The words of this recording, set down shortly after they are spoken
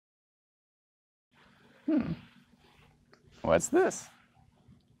What's this?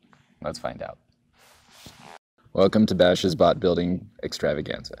 Let's find out. Welcome to Bash's bot building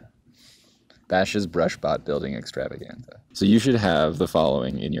extravaganza. Bash's brush bot building extravaganza. So you should have the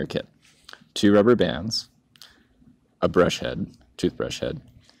following in your kit: 2 rubber bands, a brush head, toothbrush head,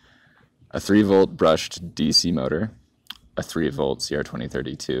 a 3-volt brushed DC motor, a 3-volt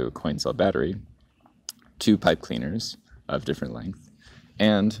CR2032 coin cell battery, 2 pipe cleaners of different length,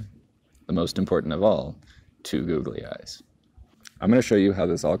 and, the most important of all, 2 googly eyes. I'm going to show you how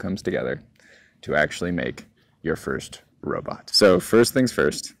this all comes together to actually make your first robot. So first things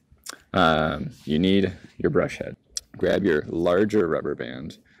first, you need your brush head. Grab your larger rubber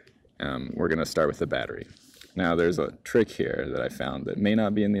band. We're going to start with the battery. Now there's a trick here that I found that may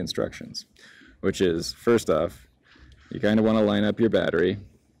not be in the instructions, which is, first off, you kind of want to line up your battery.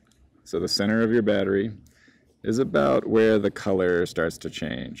 So the center of your battery is about where the color starts to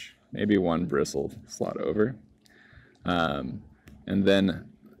change, maybe 1 bristle slot over. And then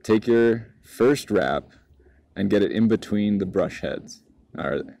take your first wrap and get it in between the brush heads,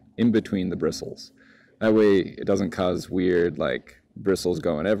 or in between the bristles. That way it doesn't cause weird bristles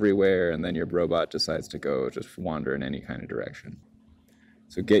going everywhere and then your robot decides to go just wander in any kind of direction.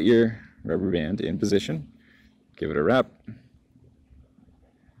 So get your rubber band in position, give it a wrap,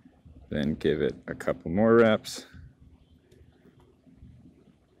 then give it a couple more wraps.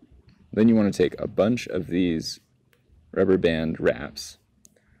 Then you want to take a bunch of these rubber band wraps,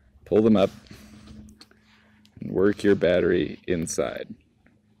 pull them up, and work your battery inside.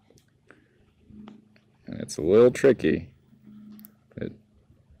 And it's a little tricky, but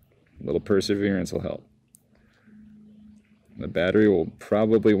a little perseverance will help. The battery will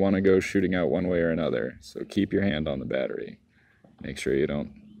probably want to go shooting out one way or another, so keep your hand on the battery. Make sure you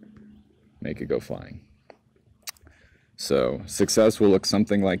don't make it go flying. So success will look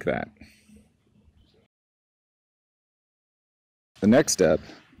something like that. The next step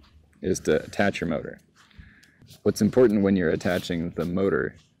is to attach your motor. What's important when you're attaching the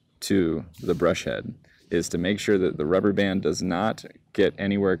motor to the brush head is to make sure that the rubber band does not get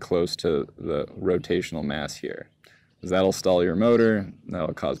anywhere close to the rotational mass here, because that'll stall your motor,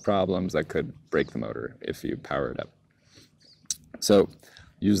 that'll cause problems, that could break the motor if you power it up. So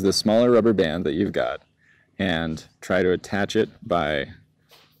use the smaller rubber band that you've got and try to attach it by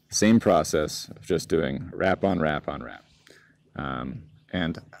same process of just doing wrap on wrap on wrap.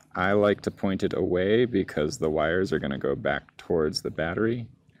 And I like to point it away because the wires are going to go back towards the battery.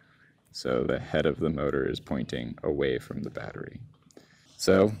 So the head of the motor is pointing away from the battery.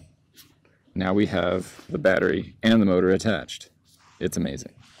 So now we have the battery and the motor attached. It's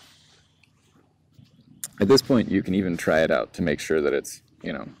amazing. At this point, you can even try it out to make sure that it's,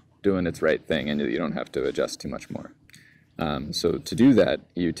 doing its right thing and you don't have to adjust too much more. So to do that,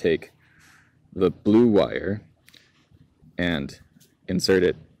 you take the blue wire and insert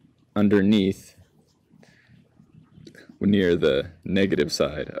it underneath near the negative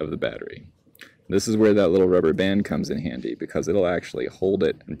side of the battery. This is where that little rubber band comes in handy because it'll actually hold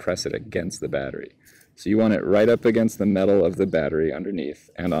it and press it against the battery. So you want it right up against the metal of the battery underneath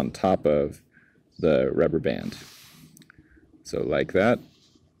and on top of the rubber band. So like that.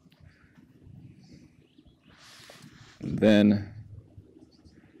 And then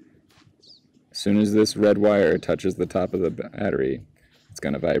as soon as this red wire touches the top of the battery, it's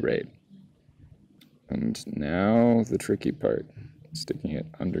going to vibrate. And now the tricky part, sticking it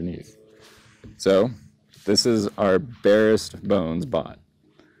underneath. So this is our barest bones bot.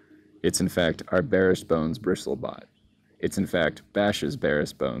 It's in fact our barest bones bristle bot. It's in fact Bash's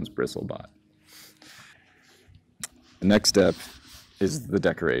barest bones bristle bot. The next step is the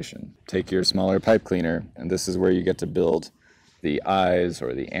decoration. Take your smaller pipe cleaner, and this is where you get to build the eyes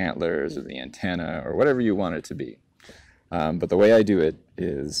or the antlers or the antenna or whatever you want it to be. But the way I do it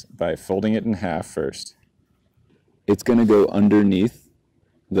is by folding it in half first. It's going to go underneath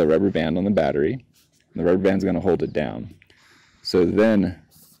the rubber band on the battery. The rubber band's going to hold it down. So then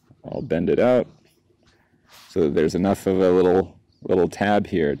I'll bend it out so that there's enough of a little tab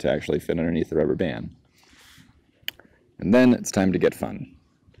here to actually fit underneath the rubber band. And then it's time to get fun.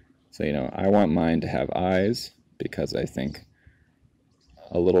 So, I want mine to have eyes because I think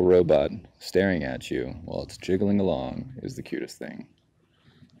a little robot staring at you while it's jiggling along is the cutest thing.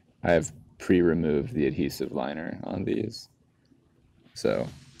 I have pre-removed the adhesive liner on these, so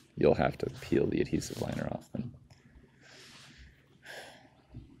you'll have to peel the adhesive liner off them.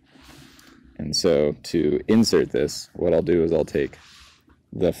 And so to insert this, what I'll do is I'll take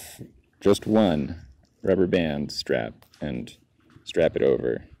just one rubber band strap and strap it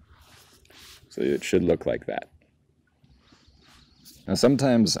over. So it should look like that. Now,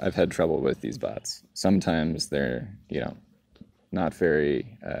 sometimes I've had trouble with these bots. Sometimes they're, not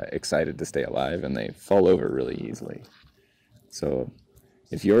very excited to stay alive, and they fall over really easily. So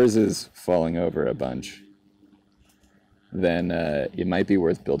if yours is falling over a bunch, then it might be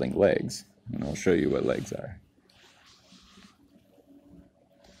worth building legs. And I'll show you what legs are.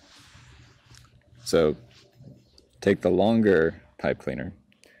 So take the longer pipe cleaner.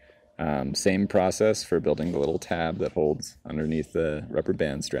 Same process for building the little tab that holds underneath the rubber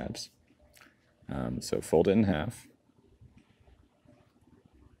band straps. So fold it in half.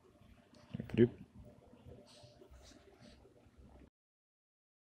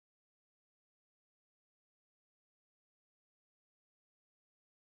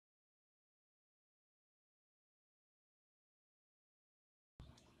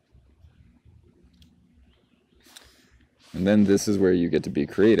 And then this is where you get to be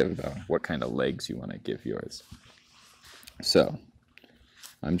creative about what kind of legs you want to give yours. So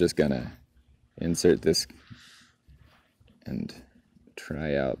I'm just gonna insert this and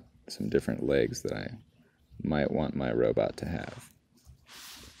try out some different legs that I might want my robot to have.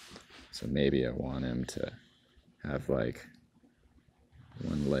 So maybe I want him to have like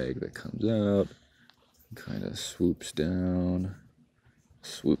one leg that comes out, kind of swoops down,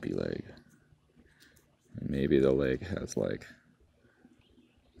 swoopy leg. And maybe the leg has like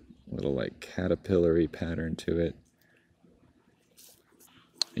a little like caterpillar-y pattern to it.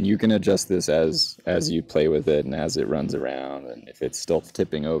 And you can adjust this as you play with it and as it runs around. And if it's still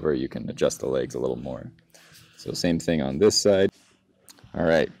tipping over, you can adjust the legs a little more. So same thing on this side. All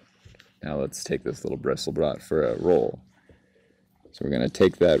right, now let's take this little bristle bot for a roll. So we're going to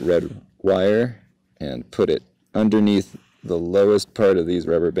take that red wire and put it underneath the lowest part of these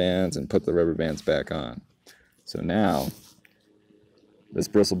rubber bands and put the rubber bands back on. So now this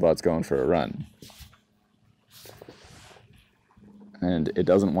bristlebot's going for a run. And it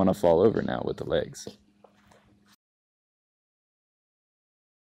doesn't want to fall over now with the legs.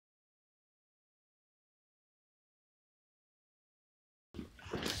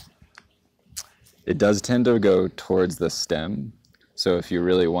 It does tend to go towards the stem, so if you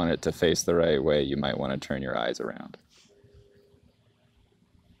really want it to face the right way, you might want to turn your eyes around.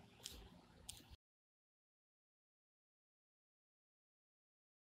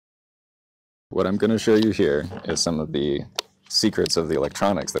 What I'm going to show you here is some of the secrets of the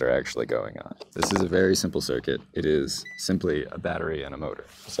electronics that are actually going on. This is a very simple circuit. It is simply a battery and a motor.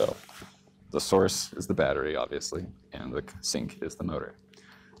 So the source is the battery, obviously, and the sink is the motor.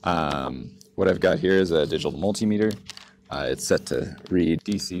 What I've got here is a digital multimeter. It's set to read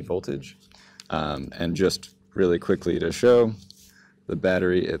DC voltage. And just really quickly to show, the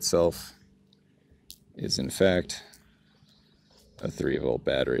battery itself is in fact a 3-volt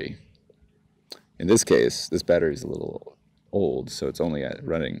battery. In this case, this battery is a little old, so it's only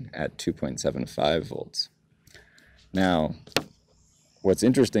running at 2.75 volts. Now, what's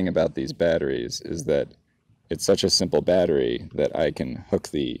interesting about these batteries is that it's such a simple battery that I can hook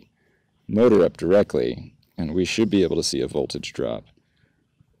the motor up directly, and we should be able to see a voltage drop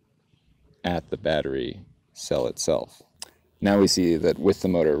at the battery cell itself. Now we see that with the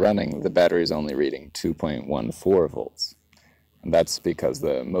motor running, the battery is only reading 2.14 volts. And that's because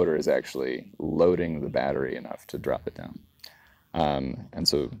the motor is actually loading the battery enough to drop it down. And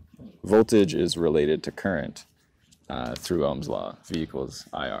so voltage is related to current through Ohm's law, V equals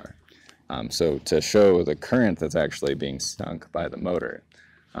IR. So to show the current that's actually being sunk by the motor,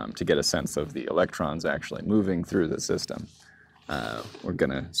 to get a sense of the electrons actually moving through the system, we're going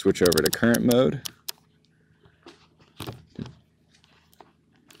to switch over to current mode.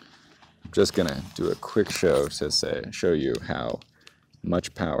 I'm just going to do a quick show to show you how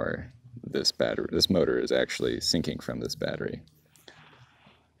much power this motor is actually sinking from this battery.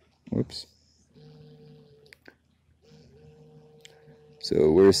 Whoops.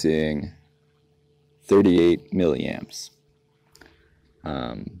 So we're seeing 38 milliamps.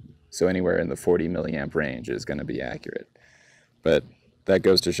 So anywhere in the 40 milliamp range is going to be accurate. But that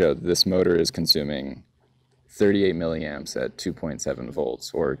goes to show that this motor is consuming 38 milliamps at 2.7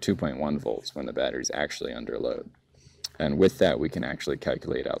 volts or 2.1 volts when the battery is actually under load. And with that, we can actually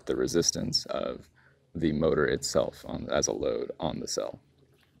calculate out the resistance of the motor itself as a load on the cell.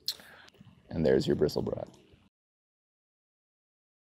 And there's your bristle rod.